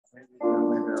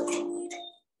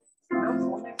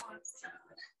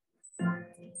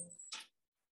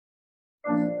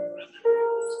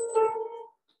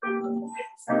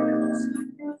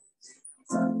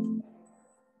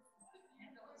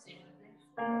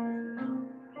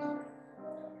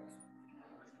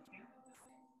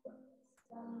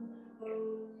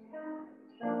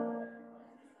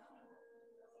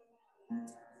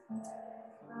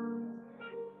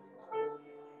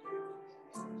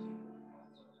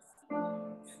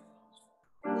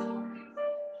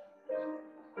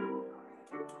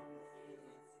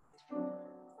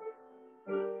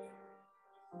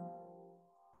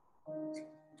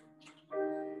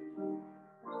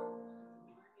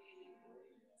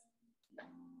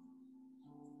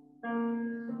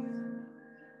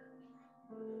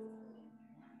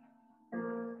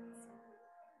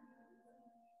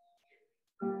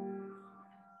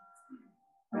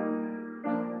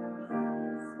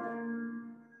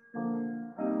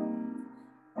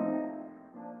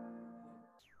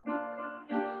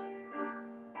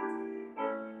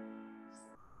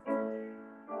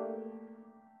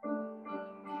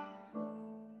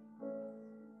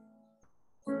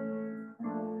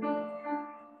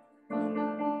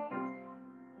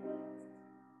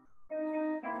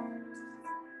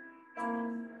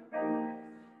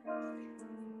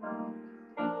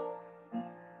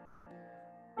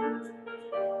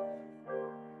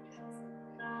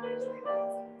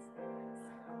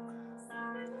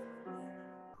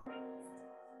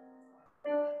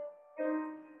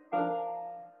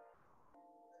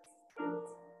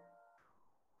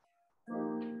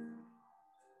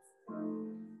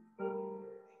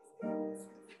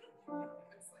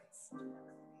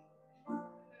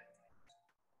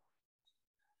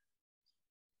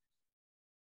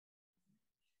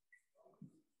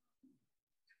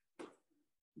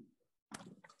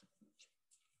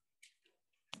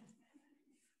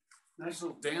Nice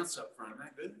little dance up front, isn't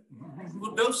that good? A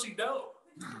little do-si-do.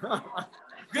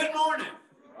 Good morning.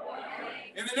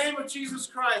 In the name of Jesus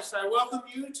Christ, I welcome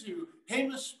you to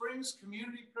Hamus Springs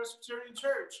Community Presbyterian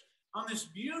Church on this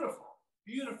beautiful,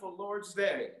 beautiful Lord's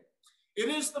Day. It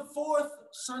is the fourth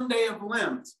Sunday of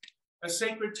Lent, a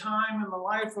sacred time in the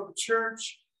life of a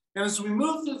church. And as we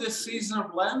move through this season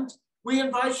of Lent, we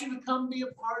invite you to come be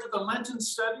a part of the Lenten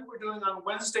study we're doing on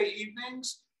Wednesday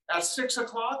evenings. At 6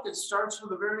 o'clock, it starts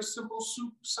with a very simple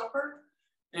soup supper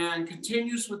and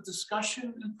continues with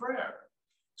discussion and prayer.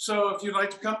 So if you'd like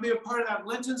to come be a part of that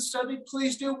Lenten study,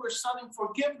 please do. We're studying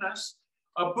Forgiveness,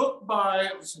 a book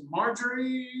by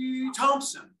Marjorie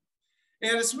Thompson.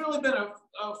 And it's really been a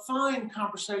fine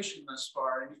conversation thus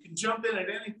far. And you can jump in at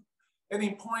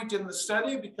any point in the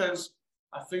study because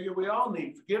I figure we all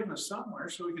need forgiveness somewhere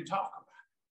so we can talk about it.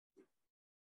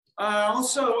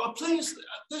 Please,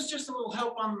 there's just a little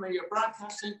help on the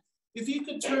broadcasting. If you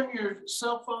could turn your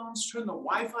cell phones, turn the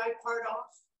Wi-Fi part off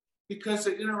because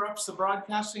it interrupts the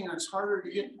broadcasting and it's harder to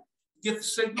get the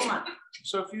signal out.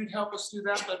 So if you'd help us do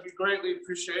that, that'd be greatly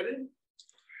appreciated.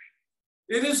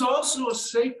 It is also a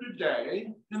sacred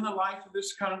day in the life of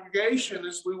this congregation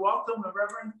as we welcome the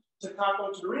Reverend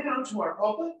Takako Terino to our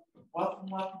pulpit. Welcome,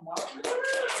 welcome, welcome.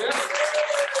 Yes.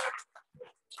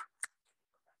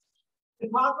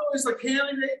 Takako is the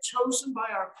candidate chosen by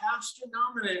our pastor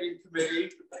nominating committee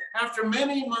after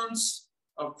many months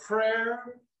of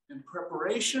prayer and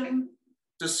preparation,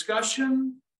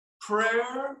 discussion,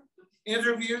 prayer,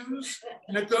 interviews,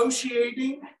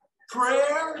 negotiating,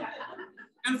 prayer,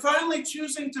 and finally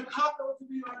choosing Takako to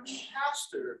be our new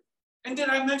pastor. And did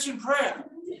I mention prayer?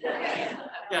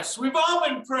 Yes, we've all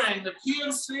been praying. The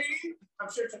PNC,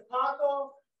 I'm sure Takako,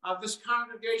 this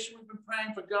congregation, we've been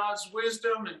praying for God's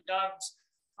wisdom and God's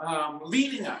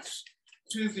leading us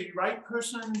to the right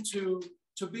person to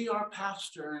be our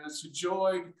pastor. And it's a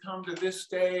joy to come to this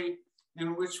day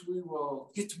in which we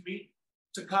will get to meet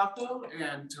Takako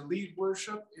and to lead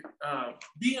worship,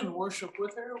 be in worship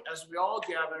with her as we all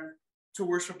gather to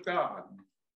worship God.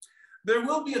 There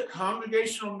will be a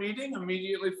congregational meeting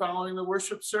immediately following the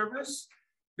worship service.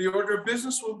 The order of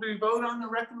business will be vote on the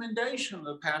recommendation of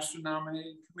the pastor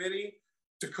nominating committee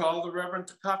to call the Reverend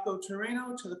Takako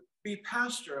Terino to be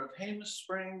pastor of Hamus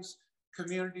Springs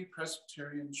Community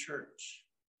Presbyterian Church.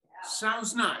 Yeah.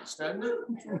 Sounds nice, doesn't it?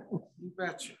 You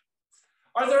betcha.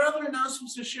 Are there other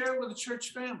announcements to share with the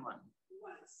church family? We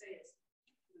want to say it's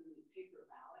a paper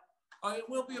ballot. It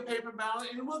will be a paper ballot,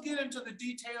 and we'll get into the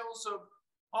details of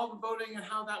all the voting and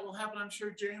how that will happen. I'm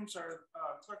sure James, our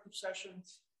clerk of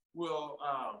sessions, will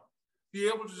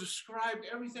be able to describe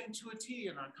everything to a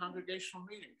T in our congregational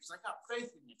meeting, because I got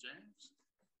faith in you, James.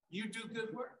 You do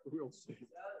good work. We'll see.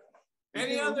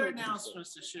 Any other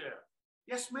announcements to share?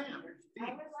 Yes, ma'am.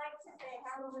 I would like to say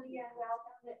hallelujah and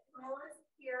welcome that Camilla's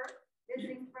here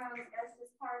visiting from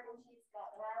Estes Park, and she's got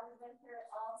Riley with her.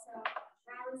 Also,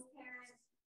 Riley's parents,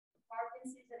 Mark and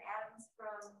Susan Adams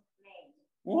from Maine.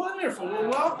 Wonderful.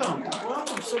 Well, welcome.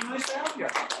 Welcome. So nice to have you.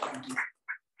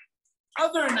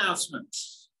 Other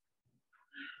announcements?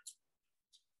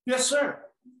 Yes, sir.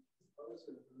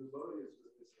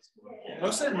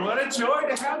 Listen, what a joy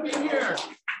to have you here.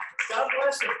 God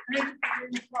bless you. Thank you for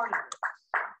being part of it.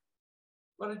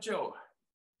 What a joy.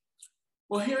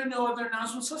 Well, hearing no other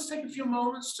announcements, let's take a few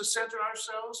moments to center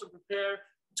ourselves and prepare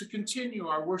to continue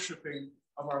our worshiping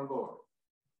of our Lord.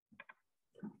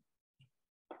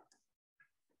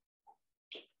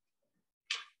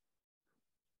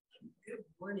 Good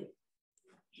morning.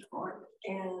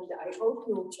 And I hope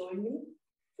you'll join me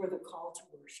for the call to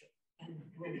worship, and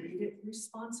we'll read it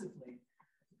responsively.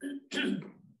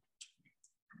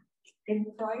 In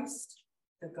Christ,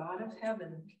 the God of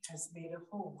heaven has made a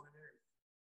home on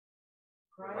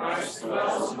earth. Christ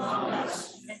dwells among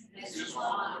us and is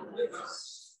one with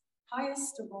us.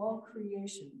 Highest of all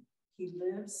creation, he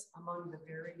lives among the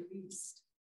very least.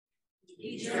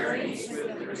 He journeys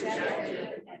with the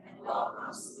rejected and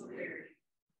welcomes the weary.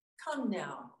 Come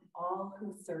now, all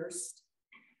who thirst,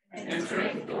 And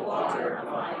drink the water of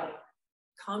life.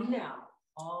 come now,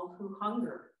 all who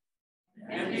hunger,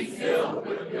 And be filled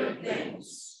with good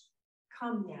things.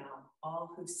 come now, all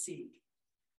who seek.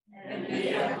 And be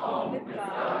at home with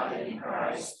God in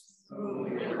Christ, whom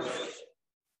we worship.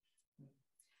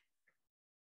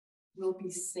 We'll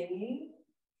be singing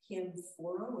hymn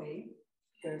 408,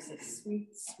 There's a Sweet,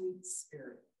 Sweet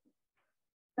Spirit.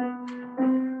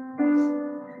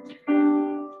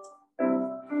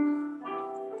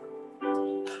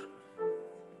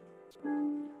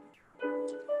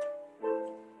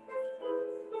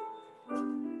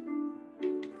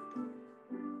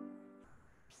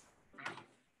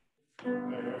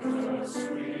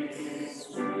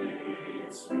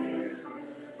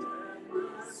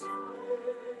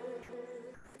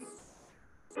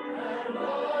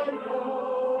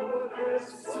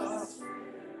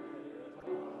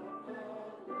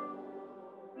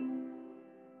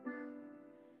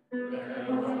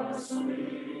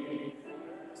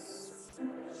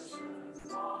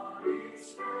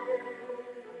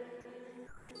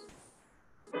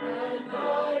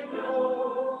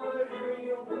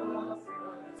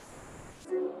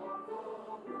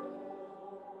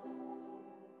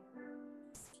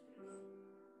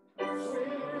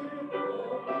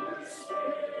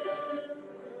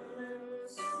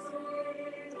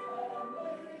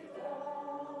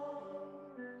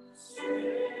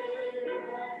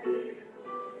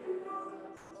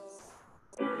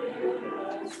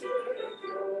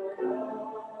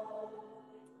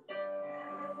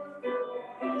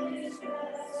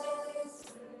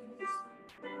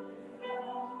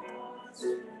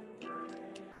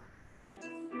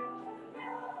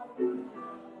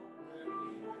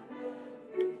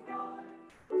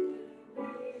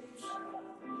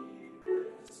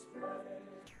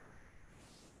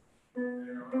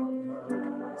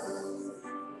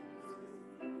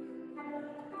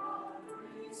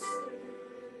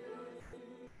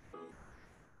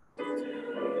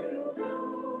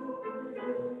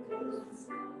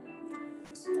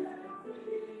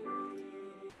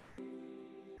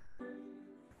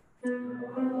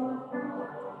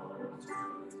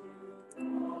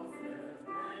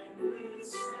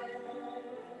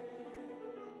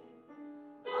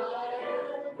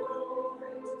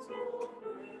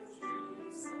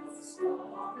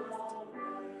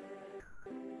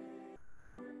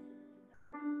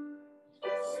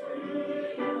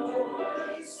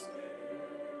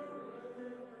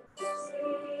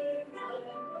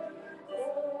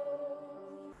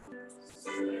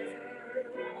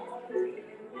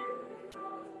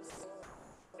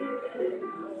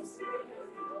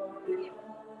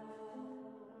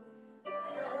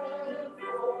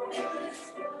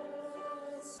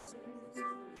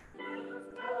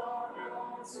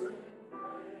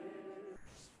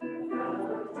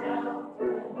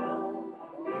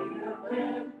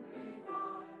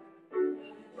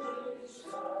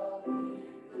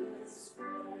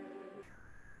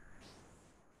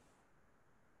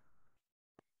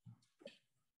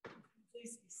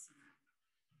 Please be seated.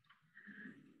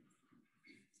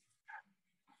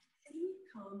 When we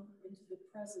come into the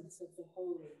presence of the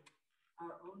holy,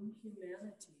 our own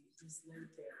humanity is laid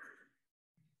bare.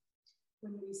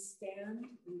 When we stand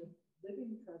in the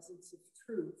living presence of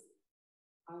truth,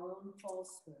 our own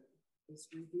falsehood is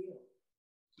revealed.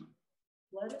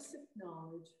 Let us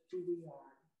acknowledge who we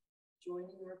are,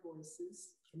 joining our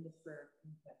voices in the prayer of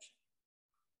confession.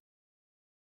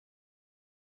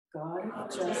 God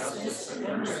of justice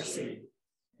and mercy,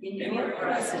 in your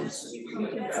presence we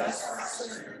confess our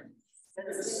sin and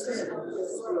the sin of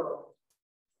this world.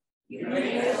 You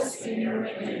made us in your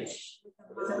image,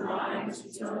 with a mind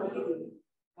to know you,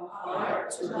 a heart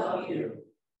to love you,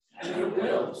 and a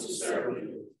will to serve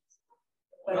you.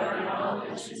 But our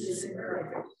knowledge is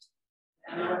imperfect,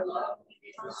 and our love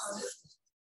becomes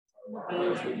our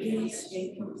obedience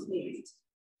incomplete.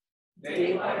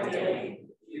 Day by day,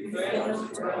 you fail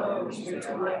to grow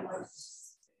into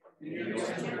likeness. In your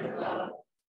tender love,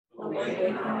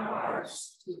 awaken our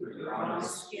hearts to the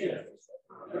promised gift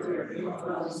of your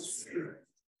indwelling Spirit.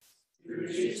 Through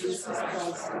Jesus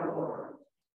Christ our Lord.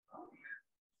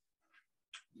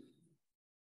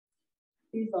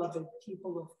 Beloved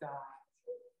people of God,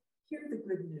 hear the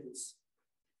good news.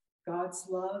 God's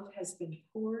love has been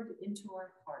poured into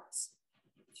our hearts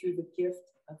through the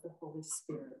gift of the Holy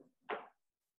Spirit.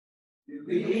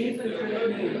 Believe the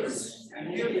good news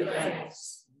and give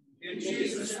thanks. In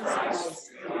Jesus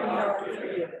Christ, we are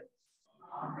forgiven.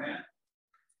 Amen.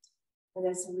 And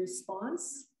as a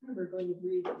response, we're going to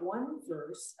read one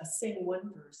verse, sing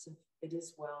one verse of It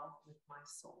Is Well With My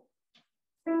Soul.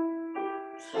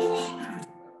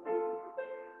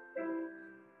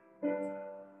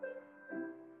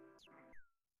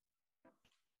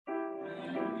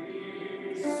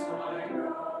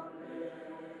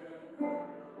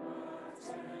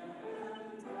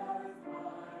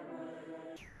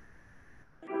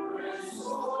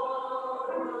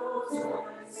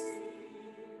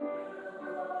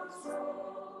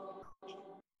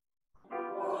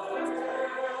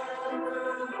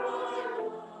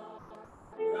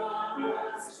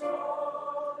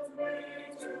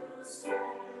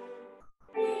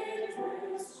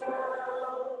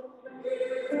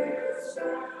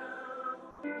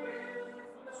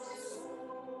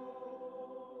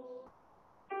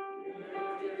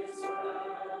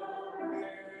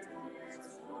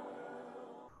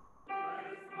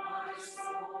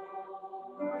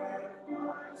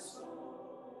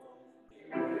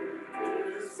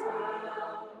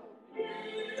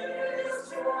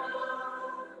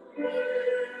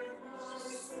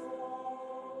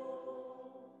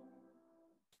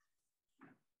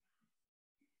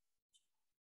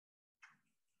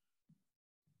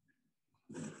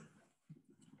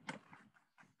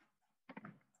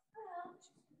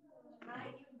 I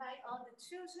invite all the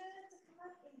children to come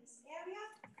up in this area.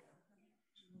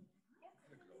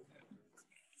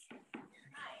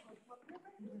 Hi.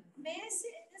 May I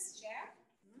sit in this chair?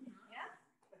 Yeah.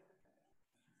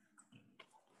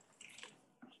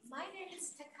 My name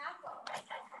is Takako. What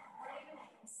are your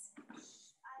names?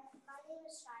 My name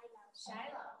is Shiloh.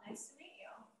 Shiloh, nice to meet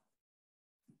you.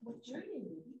 What's your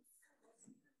name?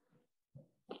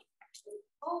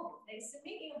 Oh, nice to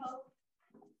meet you, Hope.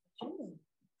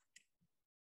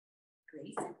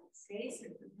 Grace. Grace.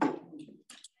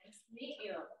 Nice to meet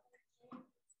you.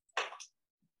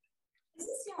 Is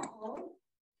this your home?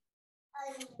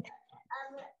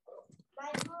 My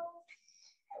home.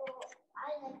 I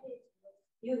live here.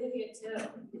 You live here too.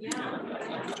 Yeah.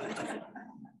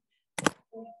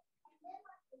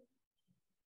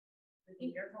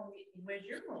 Your home. Where's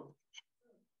your home?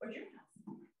 Where's your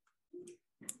house?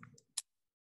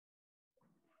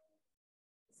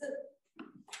 So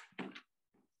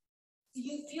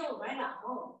you feel right at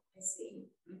home, I see.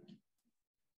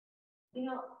 You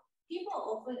know, people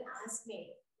often ask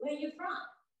me, where are you from?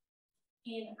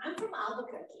 And I'm from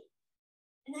Albuquerque.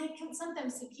 And I can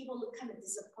sometimes see people look kind of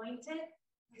disappointed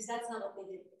because that's not what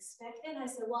they didn't expect. And I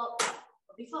said, well,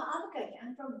 before Albuquerque,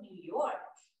 I'm from New York.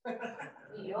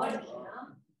 New York, you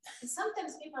know? And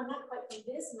sometimes people are not quite from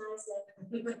this, and I said,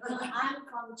 no, I'm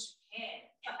from Japan.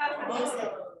 And they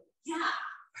said, yeah.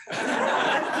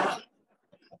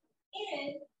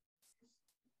 And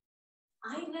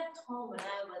I left home when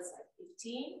I was like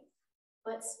 15,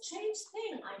 but strange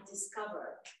thing I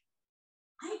discovered.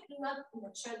 I grew up in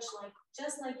the church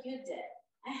just like you did.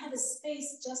 I had a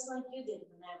space just like you did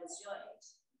when I was your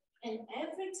age. And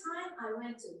every time I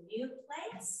went to a new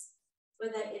place,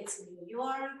 whether it's New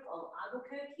York or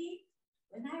Albuquerque,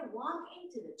 when I walk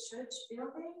into the church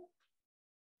building,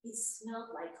 it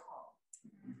smelled like home.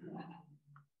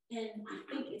 And I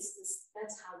think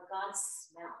that's how God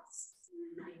smells.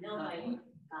 I know by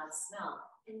God's smell.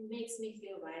 It makes me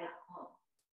feel right at home.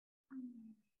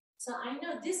 So I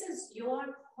know this is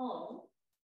your home.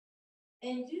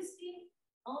 And do you see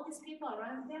all these people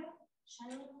around there?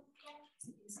 Shiloh,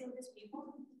 you see all these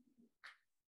people?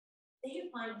 They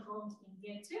find homes in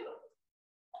here too.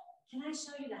 Can I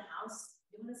show you the house?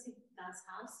 You want to see God's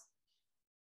house?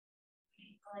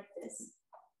 Okay, go like this.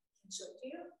 I can show it to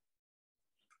you.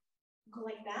 Go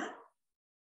like that.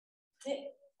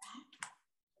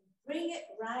 Bring it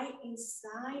right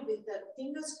inside with the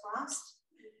fingers crossed.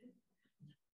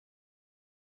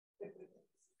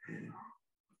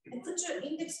 And put your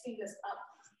index fingers up.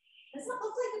 Does that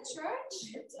look like a church?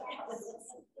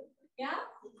 Yeah?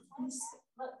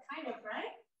 Look, kind of,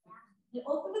 right? You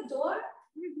open the door,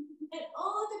 and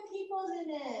all the people's in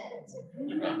it.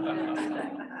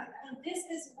 And this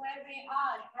is where we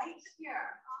are, right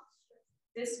here,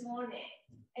 this morning.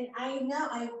 And I know,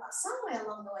 somewhere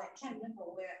along the way, I can't remember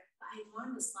where, but I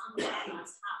learned the song about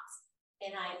God's house.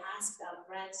 And I asked our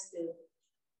friends to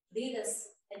lead us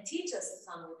and teach us the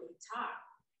song with the guitar.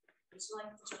 Would you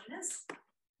like to join us?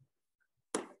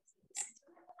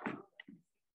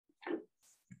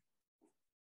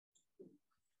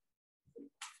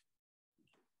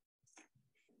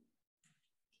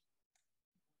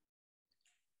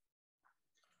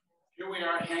 we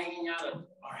are hanging out at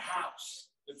our house.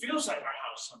 It feels like our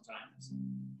house sometimes.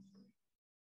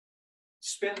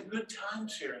 Spend good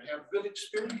times here and have good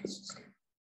experiences here.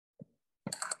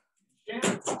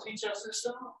 Jan, teach us this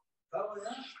song. Oh,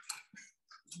 yeah.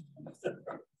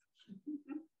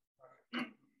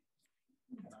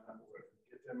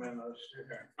 Get them in those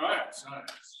here. All right, so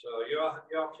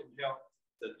y'all can help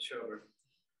the children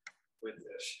with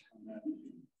this.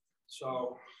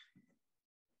 So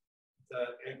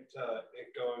it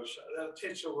goes, I'll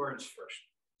teach the words first.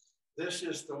 This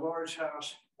is the Lord's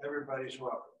house. Everybody's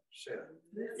welcome. Say it.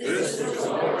 this is the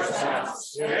Lord's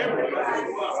house.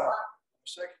 Everybody's welcome.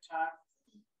 Second time.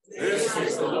 This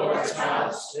is the Lord's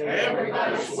house.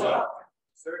 Everybody's welcome.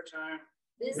 Third time.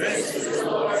 This is the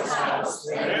Lord's house.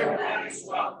 Everybody's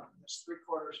welcome. That's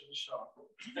 3/4 of the song.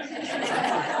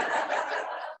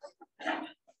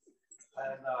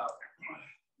 And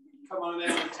come on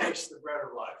in and taste the bread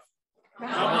of life. Come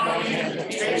on in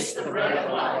and taste the bread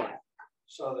of life.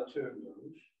 So the tune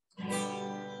goes.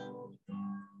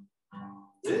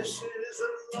 This is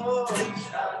the Lord's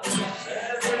house.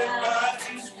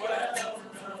 Everybody's welcome.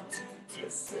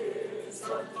 This is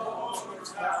the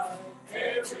Lord's house.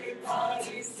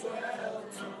 Everybody's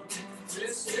welcome.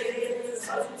 This is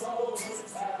the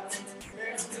Lord's house.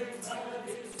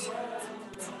 Everybody's welcome.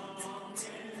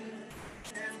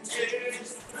 And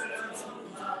taste the bread of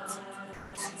life.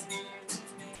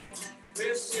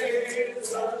 This is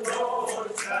the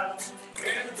Lord's house.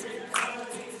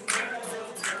 Everybody's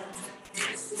welcome.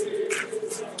 This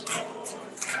is the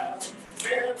Lord's house.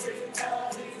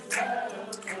 Everybody's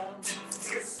welcome.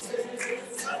 This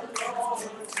is the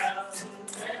Lord's house.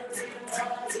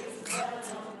 Everybody's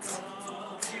welcome.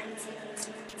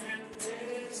 And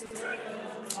taste the bread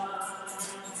of life.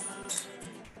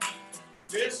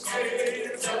 This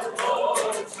is the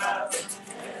Lord's house.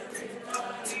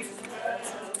 Everybody's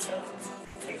welcome.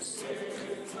 This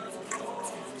is the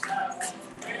Lord's house.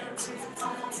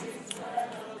 Everybody's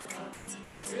welcome.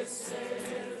 This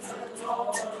is the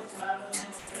Lord's house.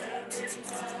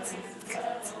 Everybody's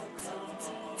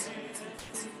welcome.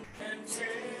 And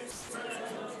taste the bread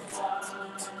of life.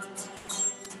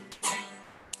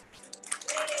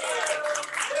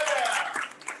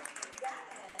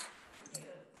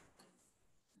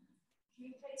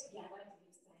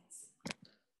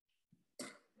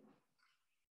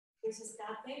 Gracious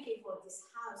God, thank you for this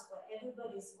house where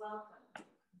everybody is welcome.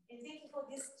 And thank you for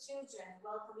these children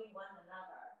welcoming one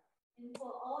another. And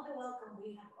for all the welcome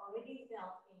we have already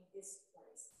felt in this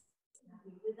place. Now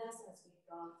be with us as we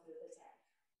go through the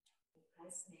text. In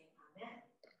Christ's name, amen.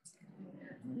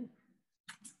 Amen.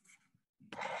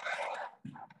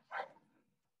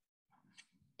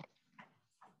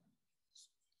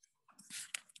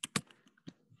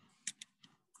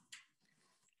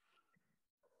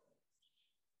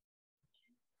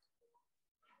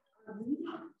 Our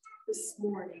reading this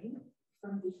morning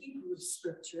from the Hebrew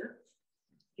scripture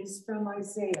is from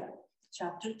Isaiah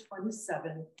chapter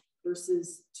 27,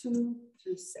 verses 2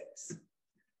 through 6.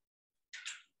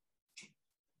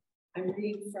 I'm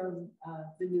reading from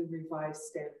the New Revised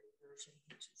Standard Version,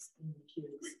 which is in the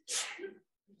pews.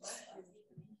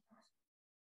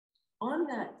 On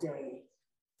that day,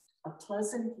 a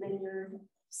pleasant vineyard,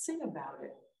 sing about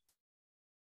it.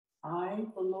 I,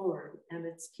 the Lord, am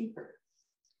its keeper.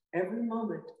 Every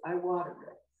moment I water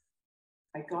it.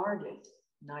 I guard it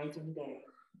night and day,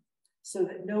 so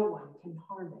that no one can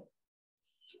harm it.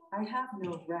 I have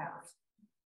no wrath.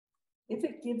 If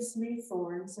it gives me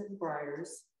thorns and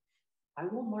briars, I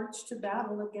will march to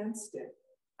battle against it.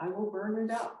 I will burn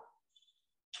it up.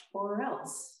 Or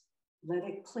else, let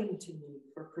it cling to me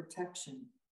for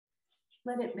protection.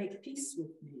 Let it make peace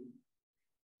with me.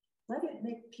 Let it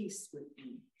make peace with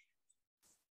me.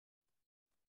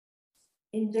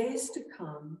 In days to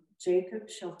come, Jacob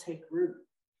shall take root.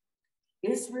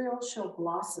 Israel shall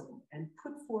blossom and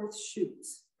put forth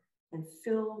shoots and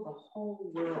fill the whole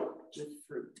world with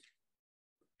fruit.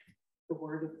 The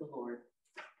word of the Lord.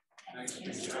 thanks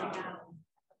be to God.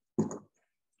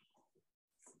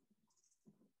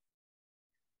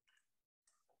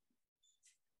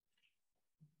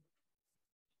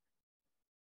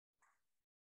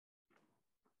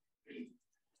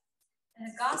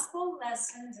 And the gospel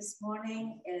lesson this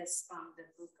morning is from the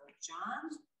book of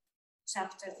John,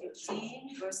 chapter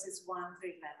 15, verses 1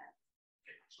 through 11.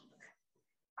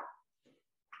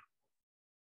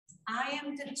 I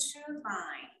am the true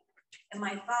vine, and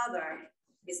my Father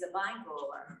is the vine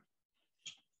grower.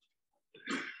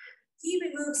 He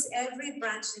removes every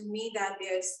branch in me that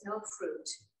bears no fruit.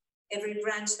 Every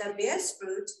branch that bears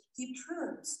fruit, he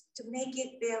prunes to make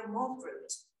it bear more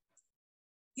fruit.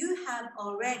 You have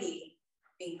already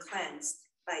being cleansed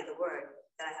by the word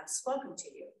that I have spoken to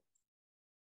you.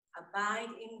 Abide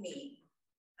in me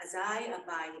as I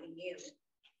abide in you.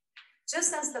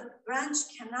 Just as the branch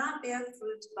cannot bear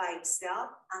fruit by itself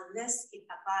unless it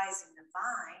abides in the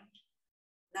vine,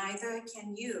 neither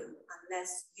can you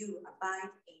unless you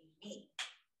abide in me.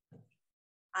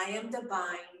 I am the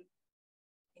vine,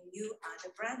 and you are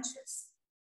the branches.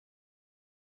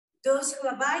 Those who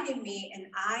abide in me and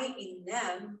I in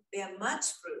them bear much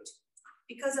fruit,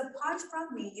 because apart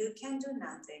from me you can do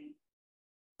nothing.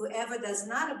 Whoever does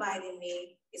not abide in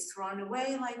me is thrown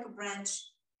away like a branch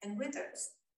and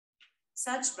withers.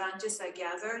 Such branches are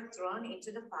gathered, thrown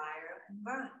into the fire, and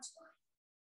burnt.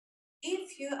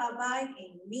 If you abide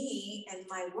in me and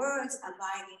my words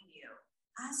abide in you,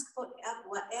 ask for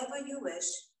whatever you wish,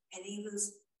 and it will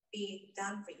be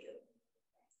done for you.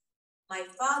 My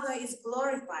Father is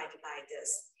glorified by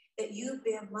this, that you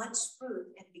bear much fruit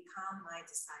and become my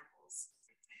disciples.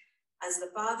 As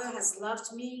the Father has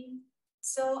loved me,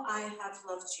 so I have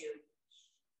loved you.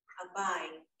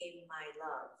 Abide in my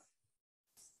love.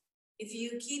 If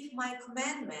you keep my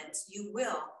commandments, you will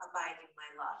abide in my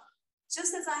love,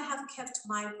 just as I have kept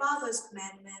my Father's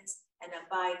commandments and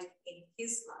abide in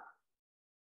his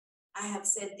love. I have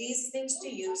said these things to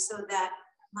you so that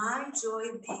my joy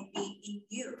may be in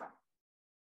you,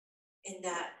 and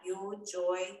that your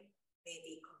joy may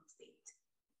be complete.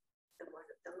 The word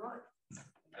of the Lord.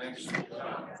 Thanks to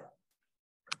God.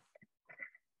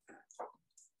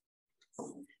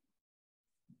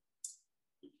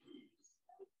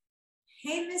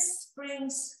 Hamus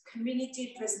Springs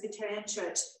Community Presbyterian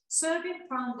Church, serving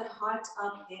from the heart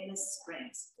of Hamus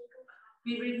Springs.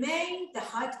 We remain the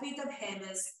heartbeat of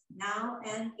Hamus now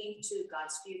and into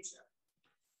God's future.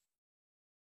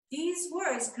 These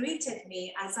words greeted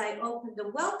me as I opened the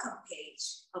welcome page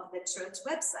of the church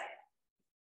website.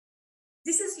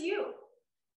 This is you,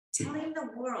 telling the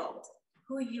world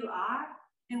who you are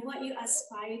and what you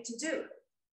aspire to do.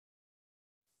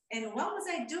 And what was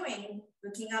I doing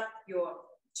looking up your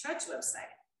church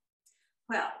website?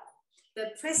 Well, the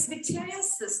Presbyterian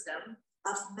system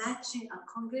of matching a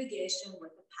congregation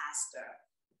with a pastor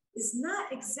is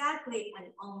not exactly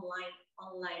an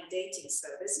online dating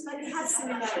service, but it has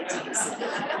similarities.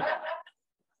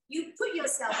 You put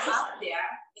yourself out there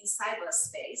in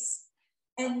cyberspace,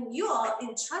 and you all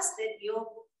entrusted your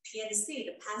PNC,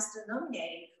 the pastor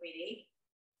nominating committee,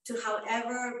 to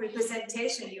however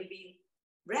representation you'll be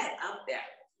read out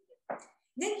there.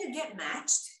 Then you get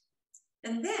matched,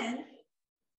 and then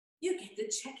you get to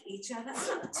check each other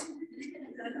out.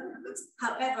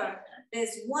 However,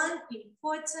 there's one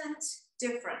important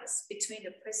difference between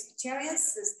the Presbyterian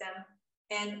system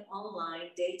and online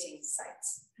dating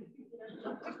sites.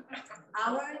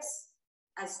 Ours,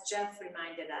 as Jeff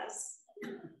reminded us,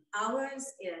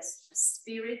 ours is a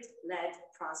spirit-led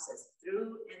process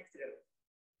through and through.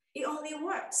 It only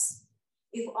works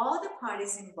if all the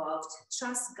parties involved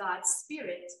trust God's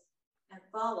spirit and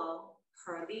follow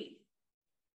her lead.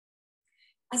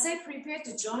 As I prepared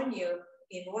to join you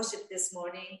in worship this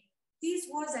morning, these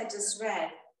words I just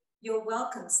read, your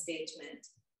welcome statement,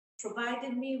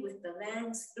 provided me with the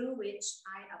lens through which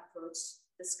I approached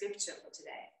the scripture for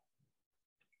today.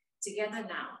 Together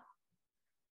now,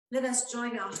 let us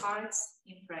join our hearts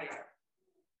in prayer.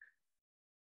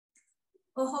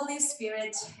 O Holy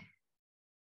Spirit,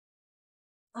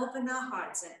 open our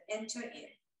hearts and enter in,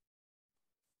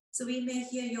 so we may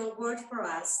hear your word for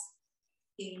us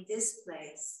in this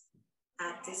place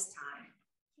at this time.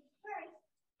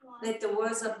 Let the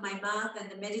words of my mouth and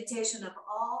the meditation of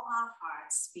all our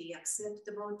hearts be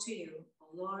acceptable to you, O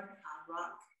Lord, our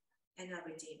rock and our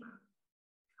redeemer.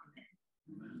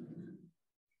 Amen.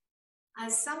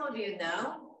 As some of you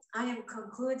know, I am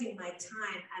concluding my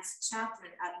time as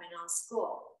chaplain at Menon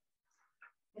School.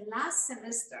 And last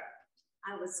semester,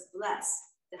 I was blessed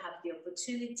to have the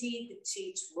opportunity to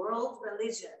teach world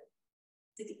religion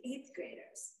to the 8th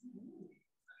graders.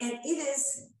 And it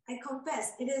is, I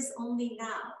confess, it is only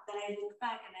now that I look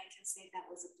back and I can say that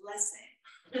was a blessing.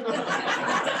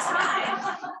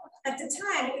 At the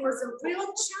time, it was a real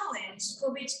challenge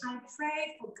for which I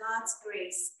prayed for God's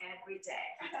grace every day.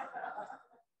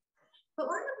 But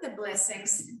one of the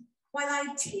blessings, while I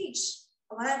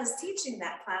was teaching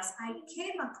that class, I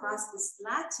came across this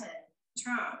Latin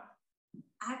term,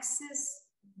 axis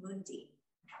mundi,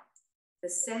 the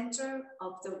center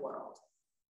of the world.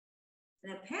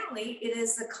 And apparently it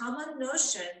is a common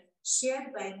notion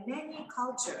shared by many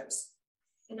cultures.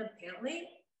 And apparently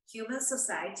human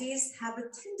societies have a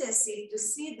tendency to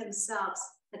see themselves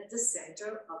at the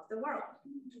center of the world.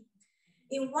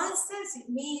 In one sense, it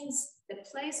means the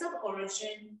place of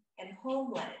origin and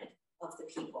homeland of the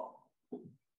people.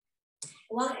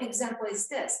 One example is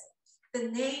this: the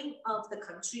name of the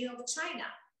country of China.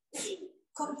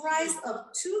 Comprised of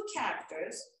 2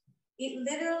 characters, it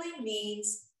literally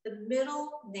means the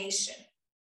middle nation,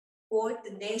 or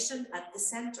the nation at the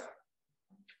center.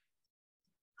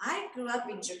 I grew up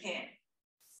in Japan,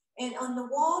 and on the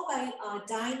wall by our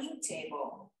dining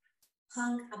table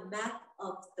hung a map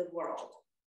of the world.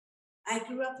 I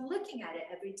grew up looking at it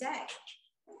every day.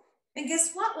 And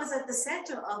guess what was at the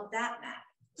center of that map?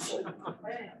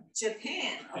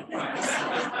 Japan.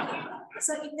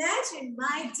 So imagine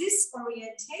my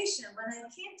disorientation when I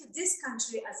came to this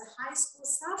country as a high school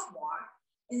sophomore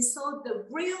and saw the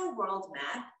real world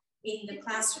map in the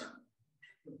classroom.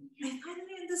 I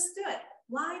finally understood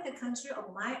why the country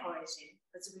of my origin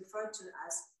was referred to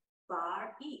as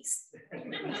Far East.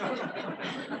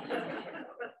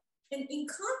 And in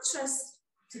contrast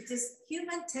to this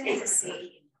human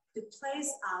tendency to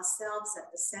place ourselves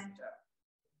at the center,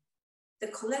 the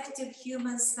collective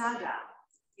human saga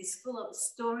is full of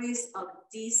stories of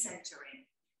decentering,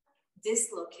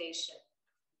 dislocation,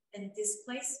 and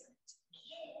displacement.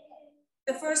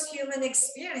 The first human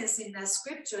experience in the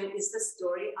scripture is the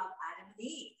story of Adam and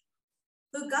Eve,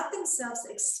 who got themselves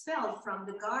expelled from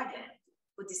the garden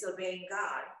for disobeying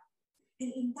God.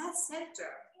 And in that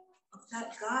center of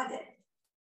that garden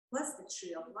was the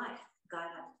tree of life God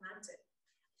had planted.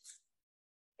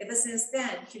 Ever since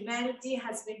then, humanity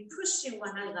has been pushing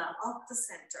one another off the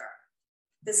center.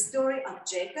 The story of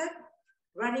Jacob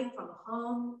running from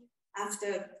home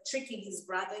after tricking his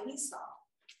brother Esau.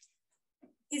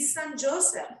 His son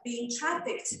Joseph being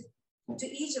trafficked to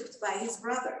Egypt by his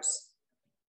brothers.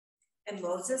 And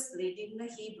Moses leading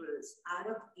the Hebrews out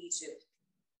of Egypt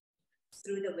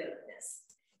through the wilderness.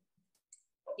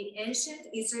 The ancient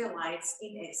Israelites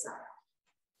in exile.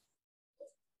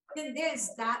 Then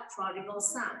there's that prodigal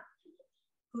son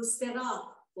who set off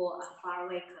for a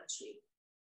faraway country.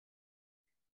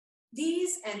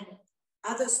 These and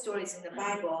other stories in the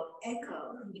Bible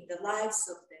echo in the lives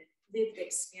of the lived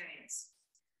experience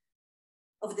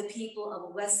of the people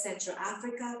of West Central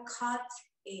Africa caught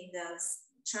in the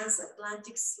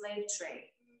transatlantic slave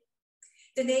trade,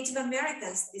 the Native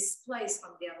Americans displaced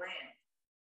from their land,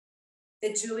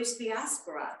 the Jewish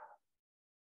diaspora,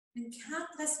 and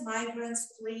countless migrants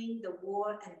fleeing the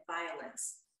war and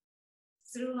violence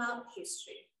throughout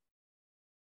history,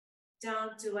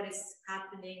 down to what is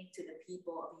happening to the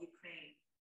people of Ukraine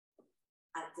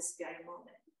at this very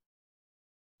moment.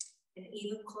 And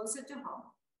even closer to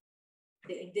home,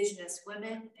 the indigenous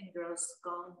women and girls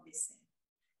gone missing.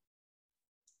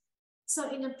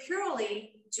 So in a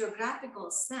purely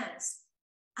geographical sense,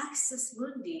 Axis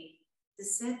Mundi, the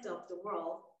center of the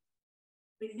world,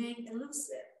 remained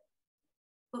elusive.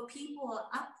 But people are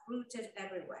uprooted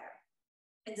everywhere,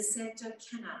 and the center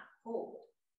cannot hold.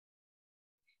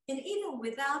 And even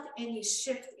without any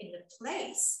shift in the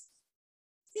place,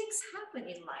 things happen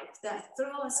in life that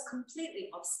throw us completely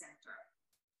off center.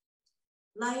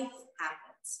 Life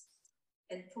happens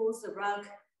and pulls the rug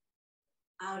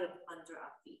out of under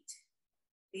our feet,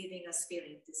 leaving us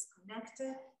feeling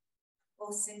disconnected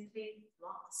or simply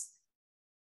lost.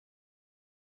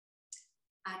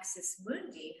 Axis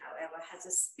Mundi, however, has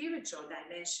a spiritual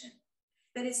dimension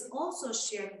that is also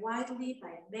shared widely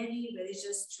by many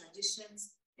religious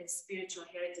traditions and spiritual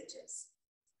heritages.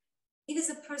 It is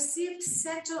a perceived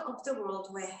center of the world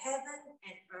where heaven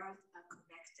and earth are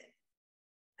connected,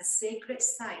 a sacred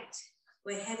site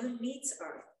where heaven meets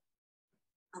earth,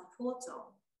 a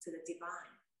portal to the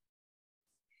divine.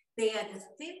 They are the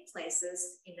thin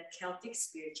places in the Celtic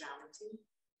spirituality,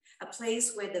 a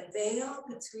place where the veil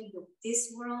between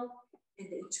this world and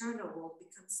the eternal world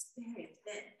becomes very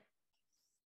thin.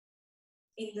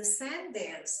 In the sand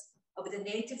dance of the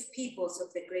native peoples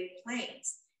of the Great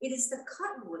Plains, it is the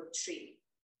cottonwood tree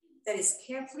that is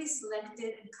carefully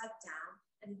selected and cut down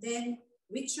and then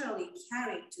ritually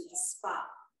carried to the spot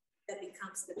that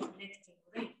becomes the connecting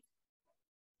link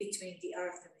between the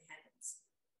earth and the heavens.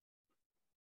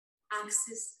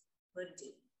 Axis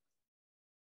Mundi.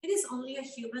 It is only a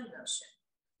human notion,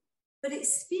 but it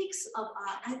speaks of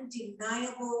our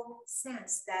undeniable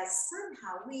sense that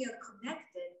somehow we are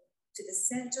connected to the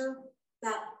center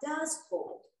that does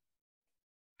hold,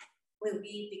 where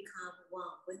we become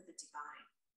one with the divine.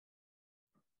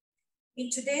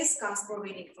 In today's gospel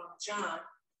reading from John,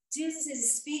 Jesus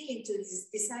is speaking to his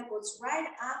disciples right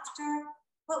after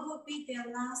what will be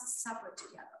their last supper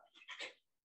together.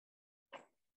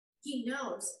 He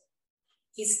knows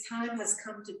his time has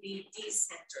come to be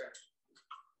decentered,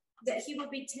 that he will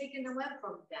be taken away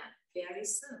from them very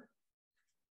soon.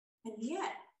 And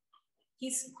yet,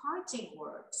 his parting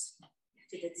words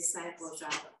to the disciples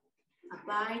are,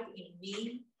 abide in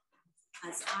me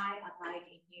as I abide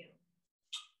in you.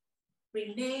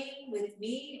 Remain with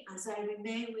me as I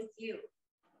remain with you.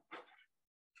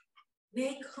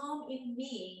 Make home in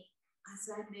me as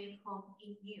I make home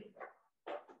in you.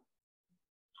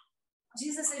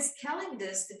 Jesus is telling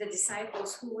this to the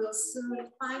disciples who will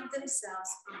soon find themselves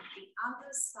on the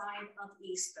other side of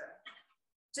Easter,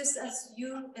 just as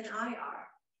you and I are.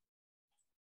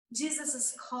 Jesus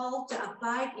is called to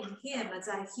abide in him as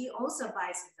he also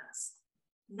abides in us,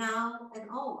 now and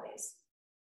always.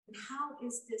 And how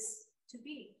is this to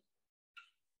be?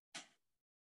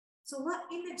 So what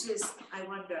images, I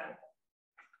wonder,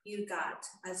 you got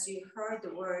as you heard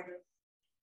the word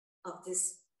of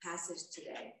this passage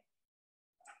today?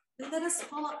 And let us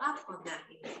follow up on that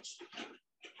image.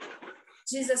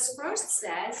 Jesus first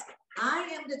says, I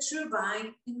am the true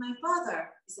vine and my Father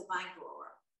is a vine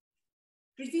grower,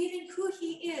 revealing who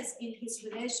he is in his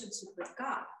relationship with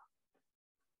God.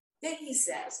 Then he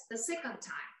says, the second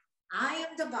time, I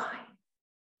am the vine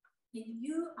and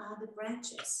you are the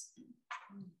branches,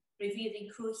 revealing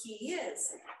who he is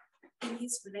in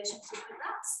his relationship with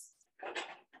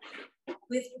us.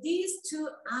 With these two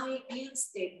I am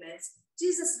statements,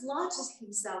 Jesus launches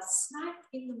himself smack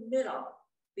in the middle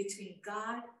between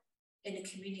God and the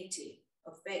community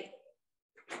of faith.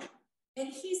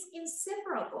 And he's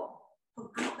inseparable from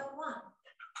either one.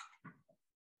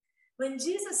 When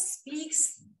Jesus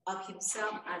speaks of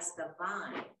himself as the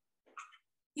vine,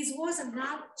 his words are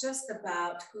not just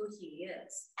about who he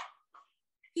is.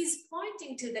 He's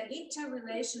pointing to the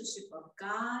interrelationship of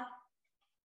God,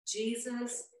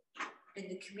 Jesus, and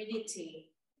the community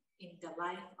in the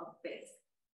life of faith,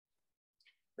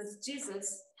 with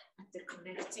Jesus at the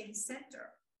connecting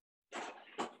center.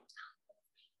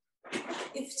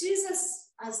 If Jesus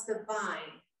as the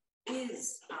vine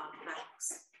is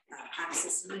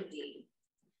axis mundi,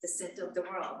 the center of the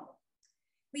world,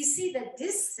 we see that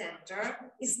this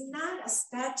center is not a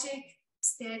static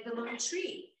standalone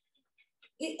tree.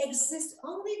 It exists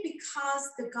only because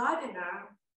the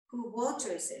gardener who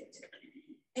waters it,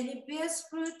 and it bears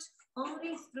fruit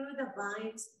only through the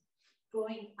vines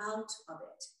growing out of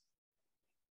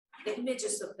it. The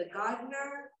images of the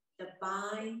gardener, the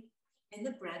vine, and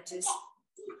the branches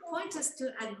point us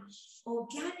to an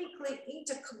organically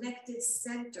interconnected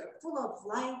center full of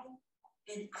life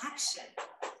and action,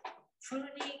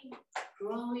 pruning,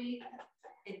 growing,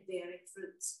 and bearing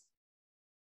fruits.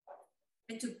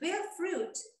 And to bear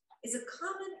fruit is a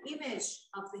common image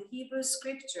of the Hebrew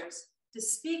scriptures to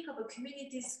speak of a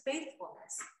community's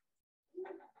faithfulness.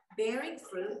 Bearing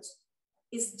fruit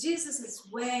is Jesus'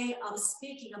 way of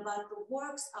speaking about the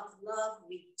works of love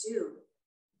we do,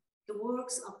 the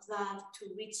works of love to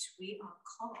which we are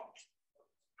called.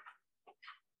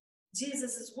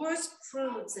 Jesus' words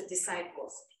prunes the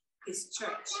disciples, his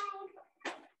church,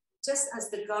 just as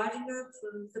the gardener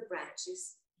prunes the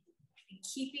branches, in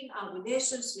keeping our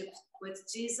relationship with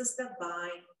Jesus the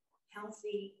vine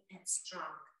healthy and strong,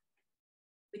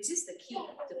 which is the key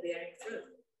to bearing fruit.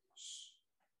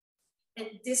 And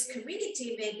this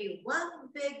community may be one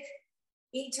big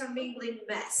intermingling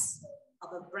mess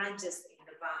of branches in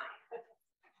the vine,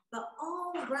 but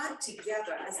all run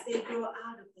together as they grow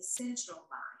out of the central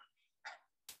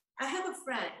vine. I have a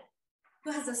friend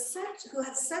who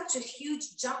has such a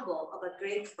huge jumble of a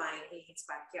grapevine in his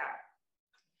backyard.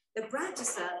 The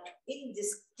branches are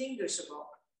indistinguishable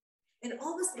and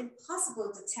almost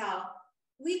impossible to tell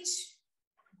which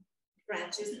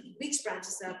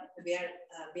branches are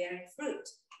bearing fruit.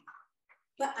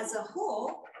 But as a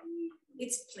whole,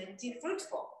 it's plenty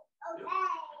fruitful.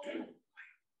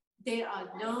 There are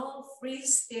no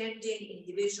freestanding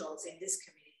individuals in this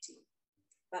community,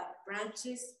 but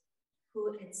branches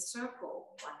who encircle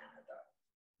one another.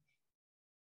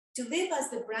 To live as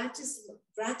the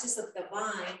branches of the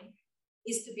vine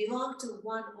is to belong to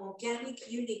one organic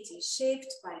unity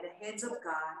shaped by the hands of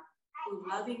God who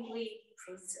lovingly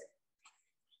prunes it.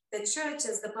 The church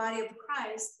as the body of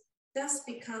Christ thus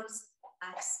becomes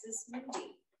axis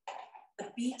mundi, a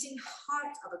beating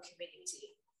heart of a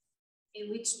community in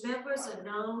which members are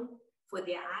known for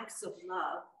their acts of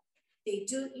love they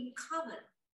do in common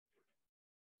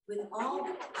with all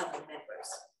other members.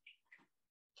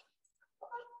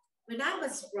 When I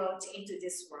was brought into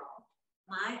this world,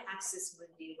 my axis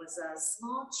mundi was a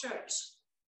small church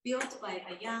built by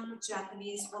a young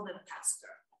Japanese woman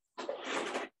pastor.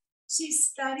 She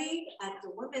studied at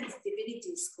the Women's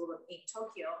Divinity School in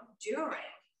Tokyo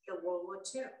during the World War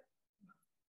II.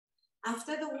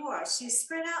 After the war, she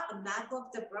spread out a map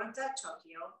of the burnt out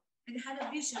Tokyo and had a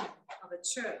vision of a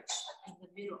church in the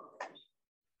middle of it.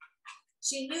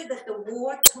 She knew that the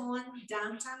war-torn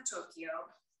downtown Tokyo,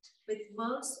 with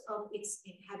most of its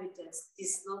inhabitants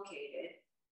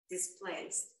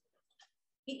displaced,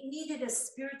 it needed a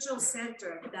spiritual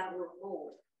center that would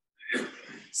hold.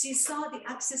 She saw the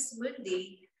Axis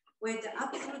Mundi, where the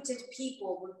uprooted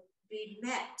people would be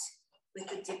met with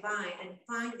the divine and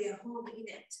find their home in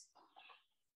it.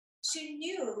 She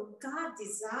knew God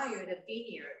desired a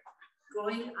vineyard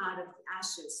growing out of the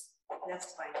ashes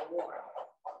left by the war.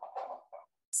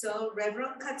 So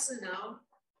Reverend Katsuno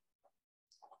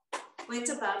went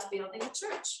about building a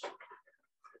church,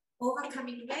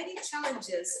 overcoming many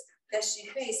challenges that she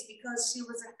faced because she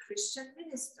was a Christian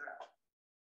minister,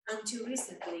 until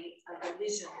recently a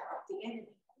religion of the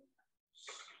enemy.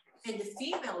 And the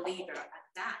female leader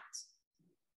at that,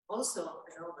 also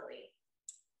anomaly.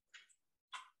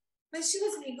 When she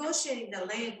was negotiating the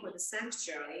land for the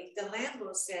sanctuary, the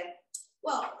landlord said,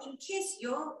 well, in case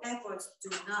your efforts do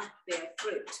not bear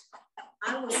fruit,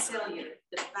 I will sell you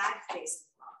the back-facing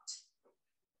lot.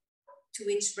 To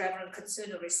which Reverend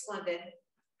Katsuno responded,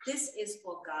 this is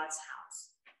for God's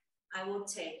house. I will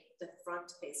take the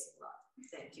front-facing lot.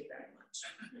 Thank you very much.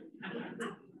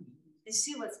 And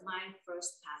she was my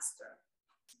first pastor.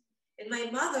 And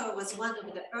my mother was one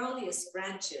of the earliest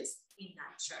branches in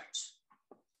that church,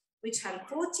 which had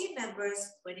 14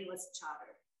 members when it was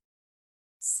chartered.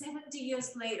 70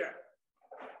 years later,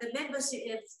 the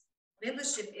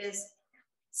membership is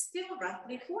still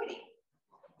roughly 40.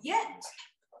 Yet,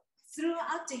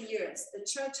 throughout the years, the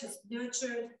church has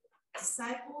nurtured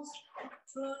disciples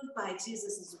pruned by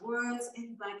Jesus' words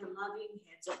and by the loving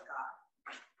hands of God.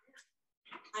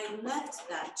 I left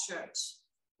that church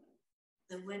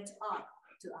and went off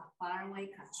to a faraway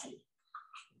country.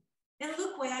 And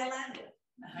look where I landed.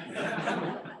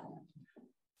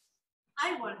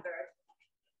 I wonder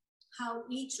how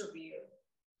each of you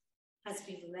has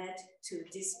been led to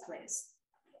this place,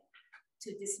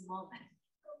 to this moment,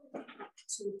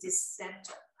 to this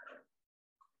center.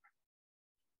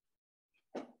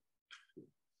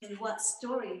 And what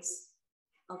stories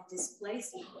of this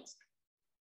place,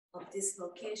 of this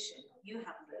location you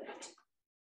have lived.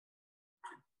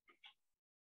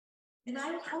 And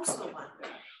I also wonder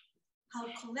how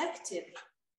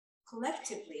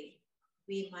collectively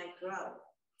we might grow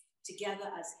together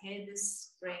as Hannah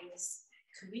Springs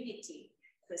Community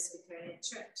Presbyterian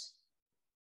Church,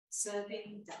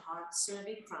 serving from the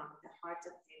heart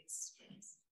of Hannah Springs.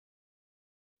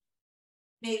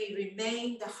 May we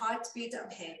remain the heartbeat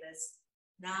of Hannah's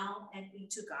now and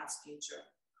into God's future,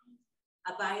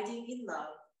 abiding in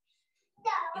love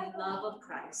of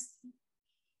Christ,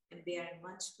 and bearing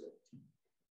much fruit.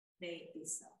 May it be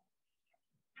so.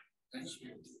 Thank you.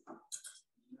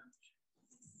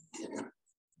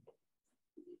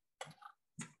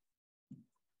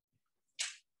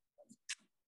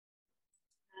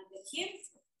 The hymn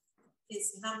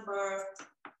is number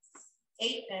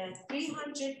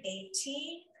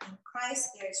 318, in Christ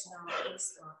there is no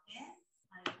place nor end.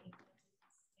 I think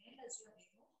as you're able.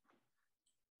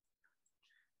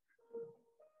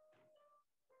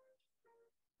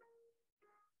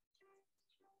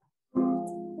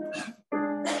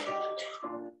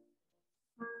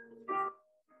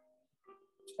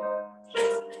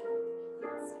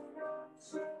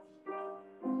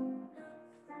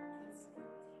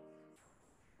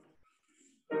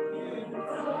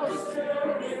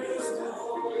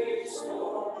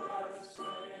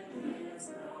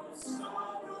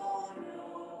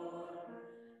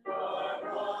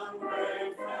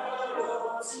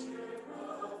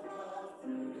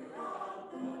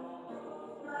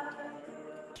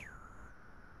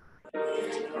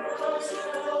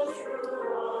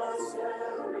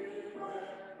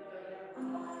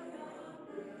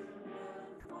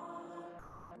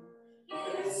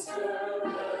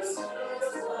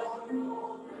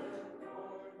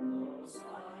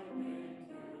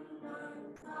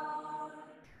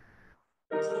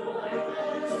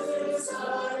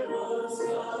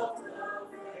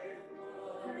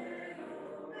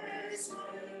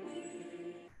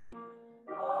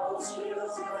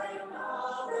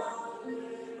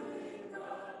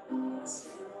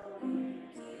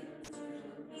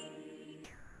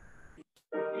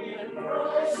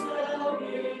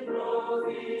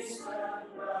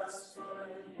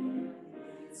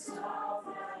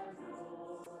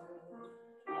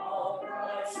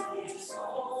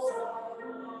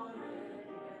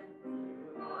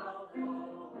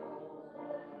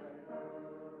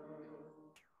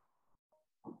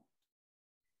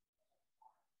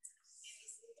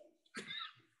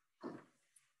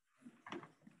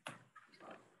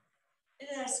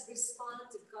 Let us respond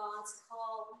to God's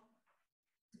call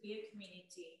to be a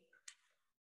community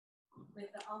with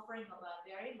the offering of our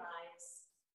very lives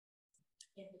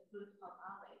in the fruit of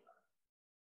our labor.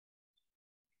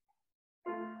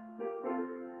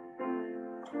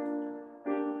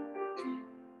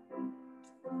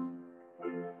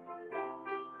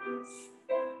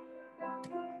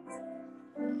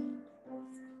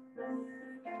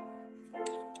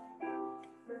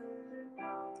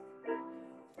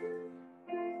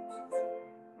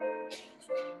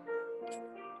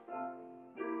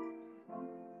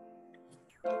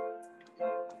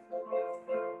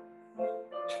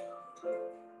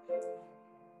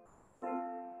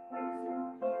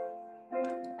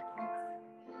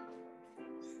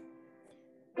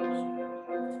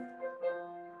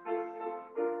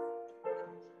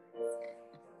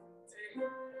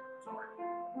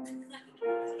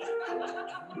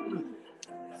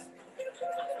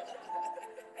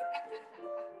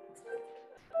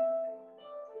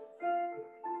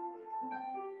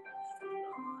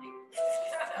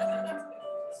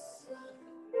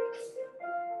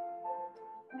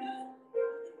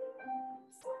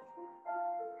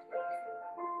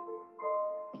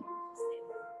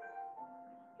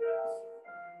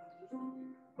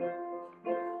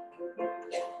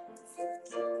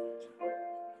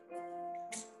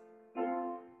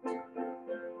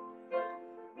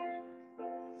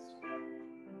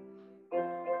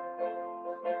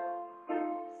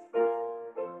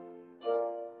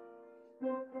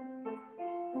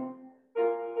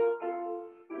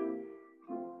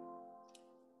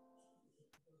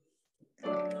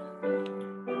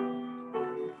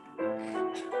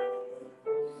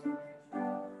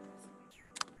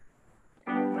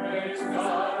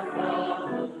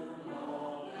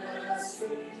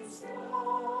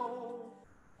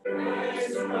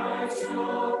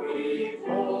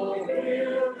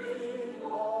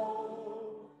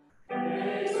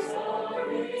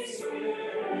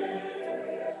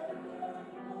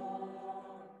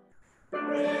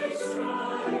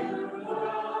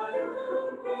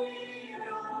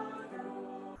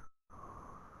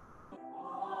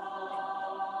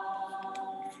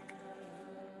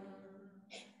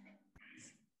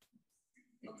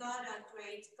 God, our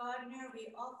great gardener, we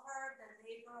offer the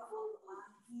labor of our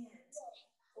hands,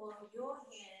 for your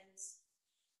hands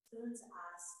prunes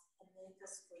us and make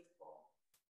us fruitful.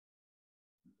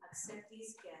 Accept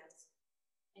these gifts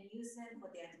and use them for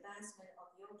the advancement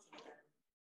of your kingdom.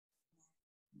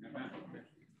 Amen.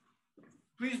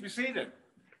 Please be seated.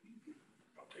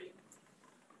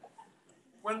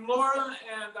 When Laura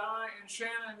and I and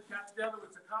Shannon got together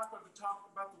with Takako to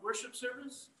talk about the worship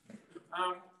service,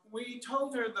 we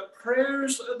told her the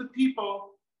prayers of the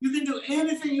people, you can do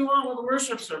anything you want with the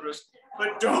worship service,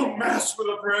 but don't mess with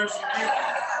the prayers of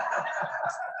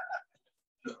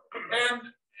the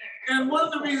people. And one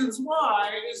of the reasons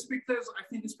why is because I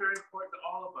think it's very important to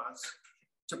all of us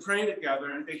to pray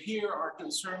together and to hear our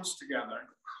concerns together.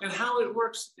 And how it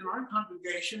works in our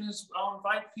congregation is I'll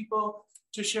invite people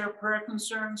to share prayer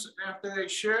concerns. And after they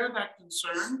share that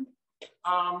concern,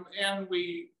 and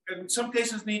we, in some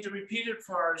cases, need to repeat it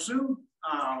for our Zoom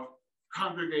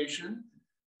congregation,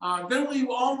 then we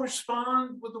all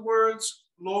respond with the words,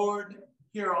 Lord,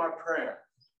 hear our prayer.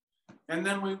 And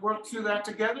then we work through that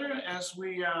together as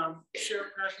we share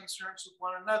prayer concerns with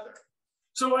one another.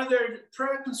 So are there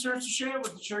prayer concerns to share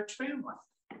with the church family?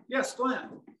 Yes,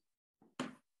 Glenn.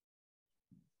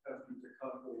 After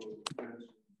Takako mentioned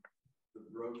the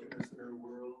brokenness in our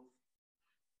world,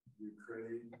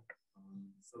 Ukraine,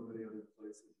 so many other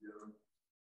places, Europe.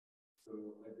 So I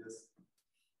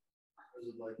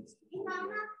would like us to pray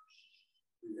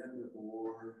the end of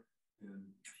war and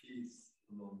peace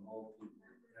among all people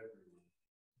everywhere.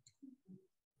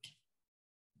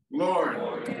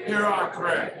 Lord, hear our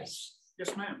prayers.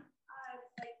 Yes, ma'am. I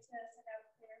would like to send out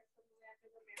a prayer for Miranda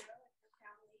Romero and her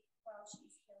family while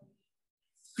she's still.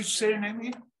 Could you say your name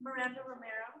again? Miranda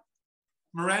Romero.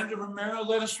 Miranda Romero,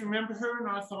 let us remember her in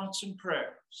our thoughts and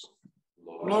prayers.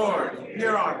 Lord,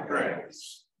 hear our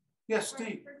prayers. Yes,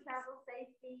 Steve. For travel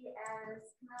safety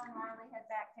as Camille and Marley head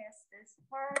back to this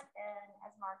work and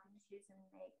as Mark and Susan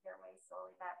make their way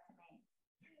slowly back to Maine.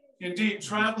 Indeed,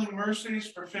 traveling mercies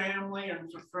for family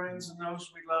and for friends and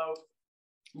those we love.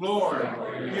 Lord,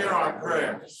 hear our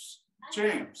prayers.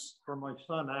 James. For my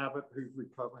son Abbott, who's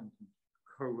recovering from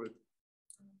COVID.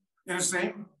 And his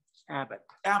name? Abbott.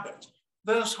 Abbott.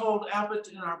 Let us hold Abbott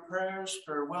in our prayers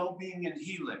for well-being and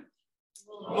healing.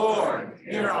 Lord,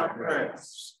 hear our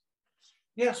prayers.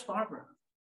 Yes, Barbara.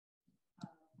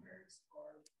 Prayers for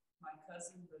my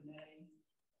cousin Renee,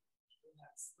 who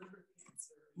has liver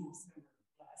cancer in her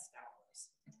last hours.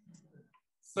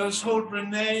 Let us hold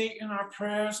Renee in our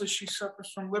prayers as she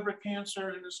suffers from liver cancer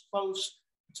and is close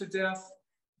to death,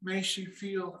 may she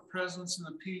feel the presence and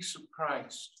the peace of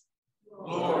Christ.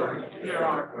 Lord, hear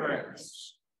our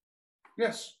prayers.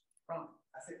 Yes, Ron.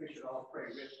 I think we should all pray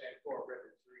with and for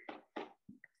Reverend Terino.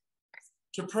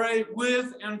 To pray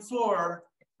with and for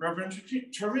Reverend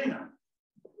Terino.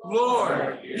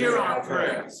 Lord, hear our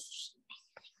prayers.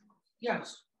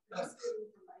 Yes.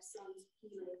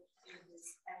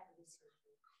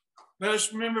 Let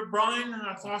us remember Brian in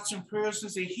our thoughts and prayers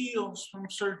as he heals from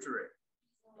surgery.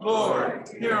 Lord,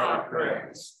 hear our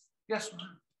prayers. Yes,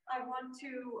 ma'am. I want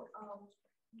to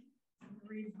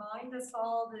remind us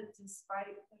all that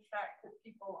despite the fact that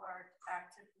people aren't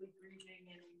actively grieving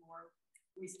anymore,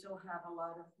 we still have a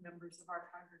lot of members of our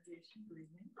congregation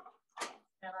grieving.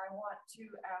 And I want to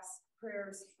ask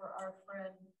prayers for our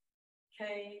friend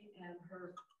Kay and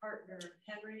her partner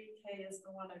Henry. Kay is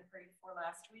the one I prayed for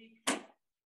last week.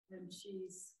 And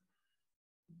she's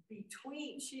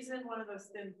in one of those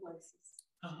thin places.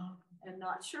 And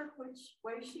not sure which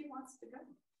way she wants to go.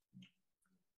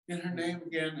 And her name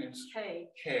again is Kay.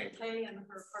 Kay. Kay and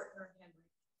her partner Henry.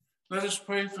 Let us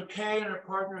pray for Kay and her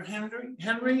partner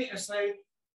Henry as they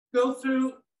go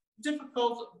through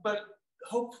difficult but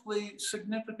hopefully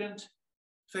significant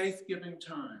faith-giving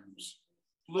times.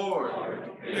 Lord,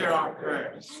 hear our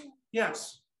prayers.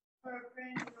 Yes. For a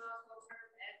friend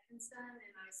Atkinson,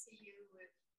 and I see you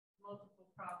with multiple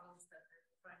problems that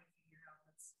they're trying to figure out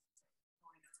what's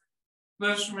going on.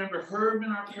 Let us remember Herb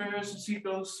in our prayers as he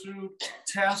goes through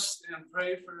tests and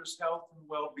pray for his health and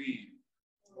well-being.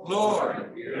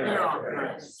 Lord, hear our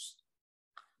prayers.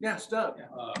 Yes, Doug.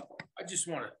 I just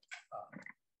want to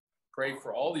pray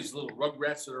for all these little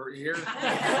rugrats that are here.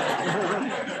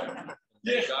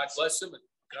 Yeah. God bless them and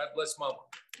God bless Mama.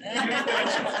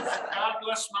 God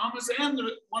bless mamas and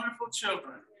the wonderful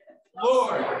children.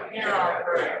 Lord, hear our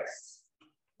prayers.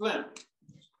 Glenn.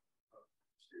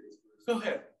 Go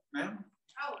ahead, ma'am.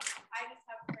 Oh, I just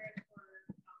have a prayer for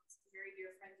some very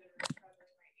dear friends that are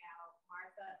struggling right now,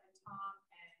 Martha and Tom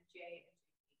and Jay and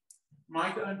JP.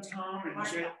 Micah and Tom and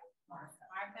Jay. Martha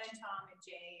and Tom and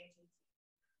Jay and JP.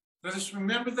 Let us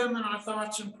remember them in our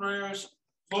thoughts and prayers.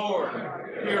 Lord,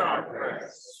 hear our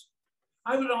prayers.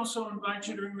 I would also invite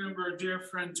you to remember a dear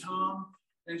friend Tom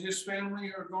and his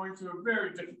family are going through a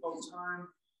very difficult time,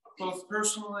 both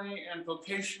personally and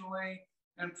vocationally,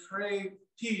 and pray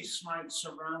peace might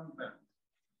surround them.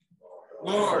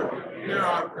 Lord, hear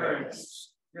our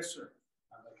prayers. Yes, sir.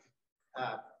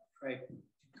 Pray.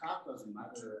 Takako's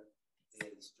mother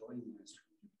is joining us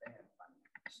from Japan by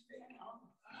mistake.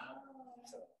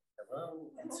 So,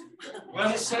 hello.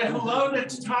 Let us say hello to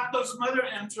Takako's mother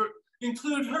and to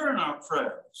include her in our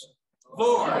prayers.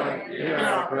 Lord, hear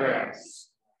our prayers.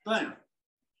 Glenn.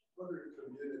 Other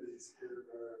communities here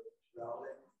in our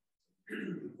valley,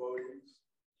 the votings,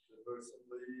 the Bosom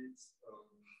Leads,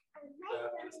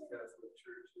 Baptist Catholic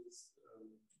churches,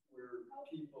 where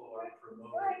people are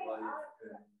promoting life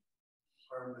and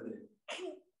harmony.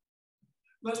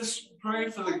 Let us pray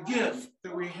for the gift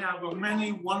that we have of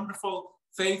many wonderful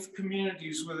faith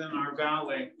communities within our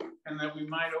valley, and that we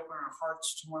might open our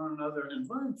hearts to one another and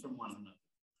learn from one another.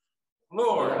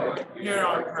 Lord, hear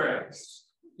our prayers.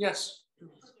 Yes.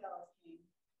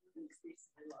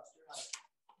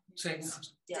 Say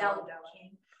Della.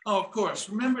 Oh, of course.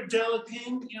 Remember Della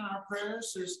King in our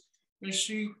prayers as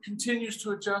she continues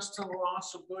to adjust to the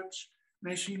loss of Butch.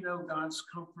 May she know God's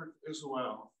comfort as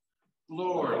well.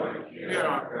 Lord, hear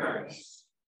our prayers.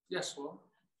 Yes, Lord.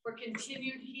 For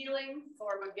continued healing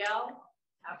for Miguel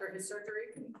after his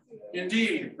surgery.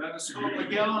 Indeed. Let us hold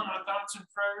Miguel in our thoughts and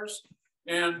prayers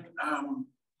and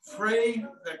pray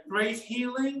that great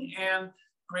healing and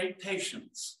great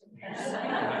patience.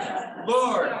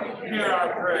 Lord, hear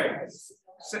our prayers.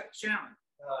 Shannon.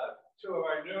 Two of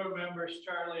our newer members,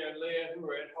 Charlie and Leah, who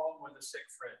are at home with a sick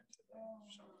friend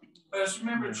today. Let us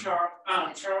remember Charles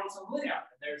and Leah.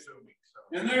 And they're Zooming.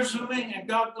 And they're Zooming, and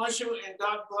God bless you, and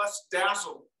God bless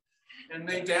Dazzle. And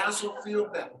may Dazzle feel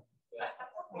better.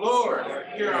 Lord,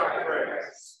 hear our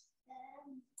prayers.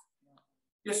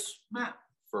 Yes, Matt.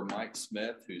 For Mike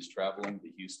Smith, who's traveling to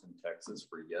Houston, Texas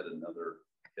for yet another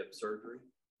hip surgery.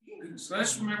 So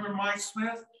let's remember Mike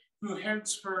Smith, who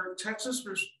heads for Texas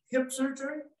for hip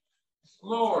surgery.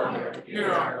 Lord,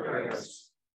 hear our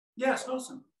prayers. Yes,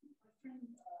 Wilson.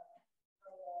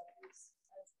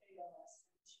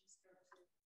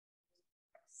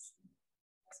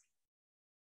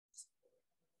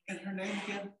 And her name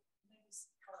again?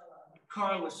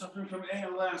 Carla, suffering from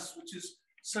ALS, which is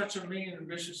such a mean and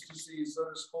vicious disease.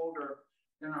 Let us hold her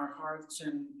in our hearts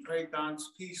and pray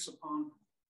God's peace upon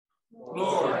her.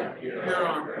 Lord, hear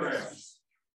our prayers.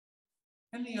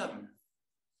 Any other?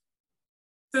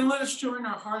 Then let us join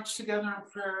our hearts together in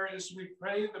prayer as we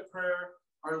pray the prayer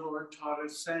our Lord taught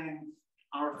us, saying,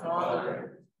 Our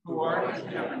Father, who art in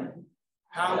heaven,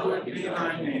 hallowed be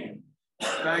thy name.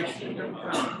 Thy kingdom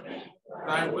come,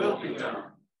 thy will be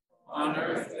done, on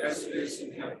earth as it is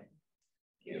in heaven.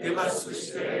 Give us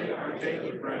this day our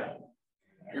daily bread,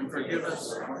 and forgive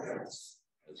us our debts,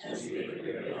 as we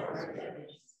forgive our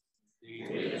debtors.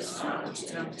 Lead us not into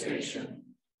temptation,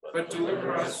 but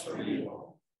deliver us from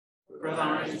evil. For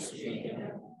thine is the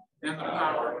kingdom, and the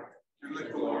power, and the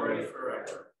glory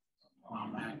forever.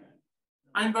 Amen.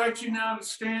 I invite you now to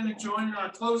stand and join in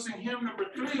our closing hymn, number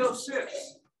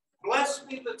 306. Blessed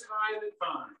be the tie that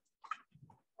binds.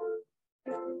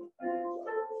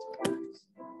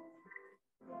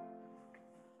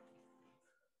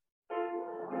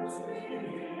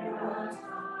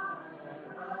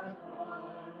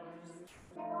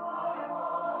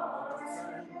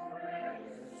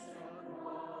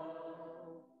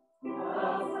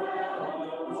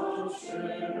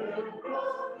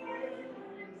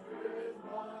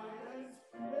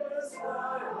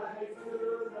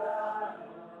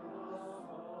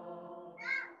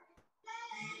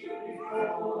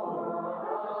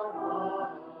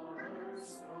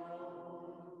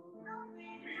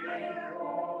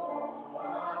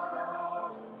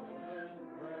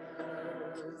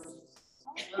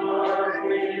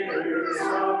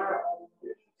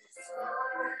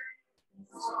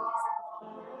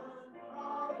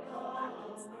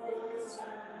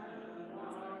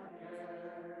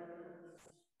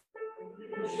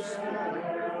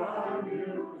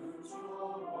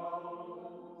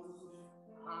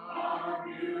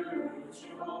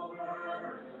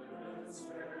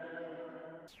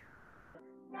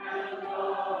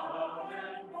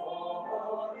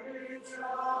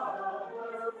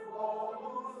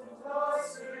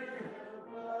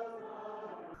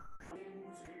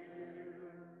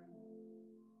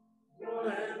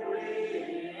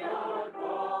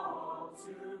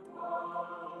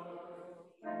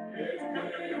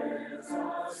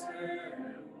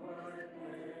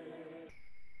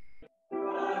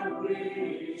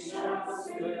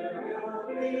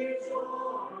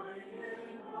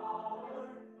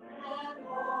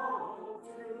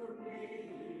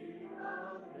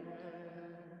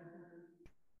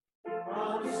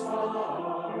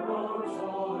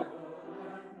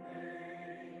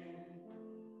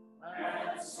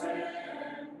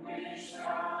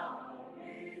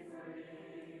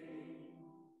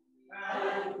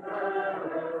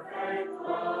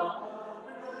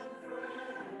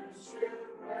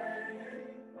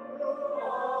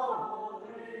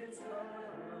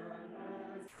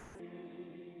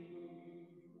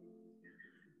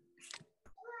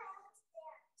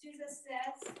 Jesus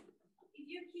says, if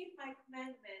you keep my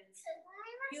commandments,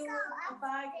 you will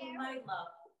abide in my love.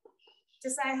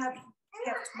 Just as I have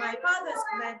kept my Father's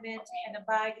commandment and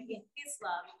abide in his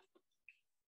love.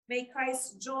 May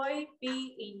Christ's joy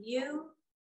be in you,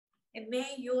 and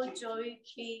may your joy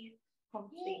be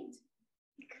complete.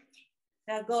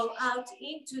 Now go out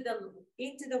into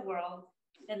the world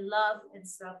and love and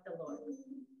serve the Lord.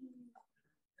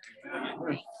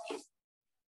 Great.